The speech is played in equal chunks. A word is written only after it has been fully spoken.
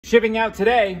Shipping out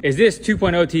today is this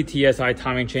 2.0T TSI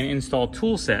timing chain install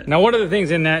tool set. Now, one of the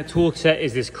things in that tool set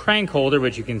is this crank holder,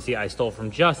 which you can see I stole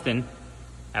from Justin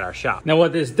at our shop. Now,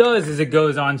 what this does is it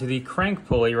goes onto the crank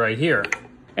pulley right here.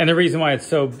 And the reason why it's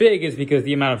so big is because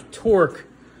the amount of torque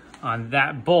on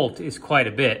that bolt is quite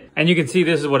a bit. And you can see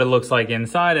this is what it looks like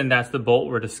inside, and that's the bolt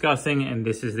we're discussing, and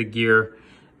this is the gear.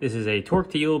 This is a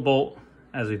torque to yield bolt.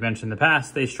 As we've mentioned in the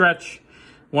past, they stretch.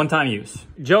 One-time use.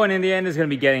 Joe in the end is going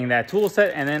to be getting that tool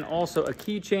set and then also a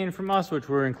keychain from us, which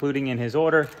we're including in his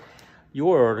order.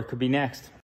 Your order could be next.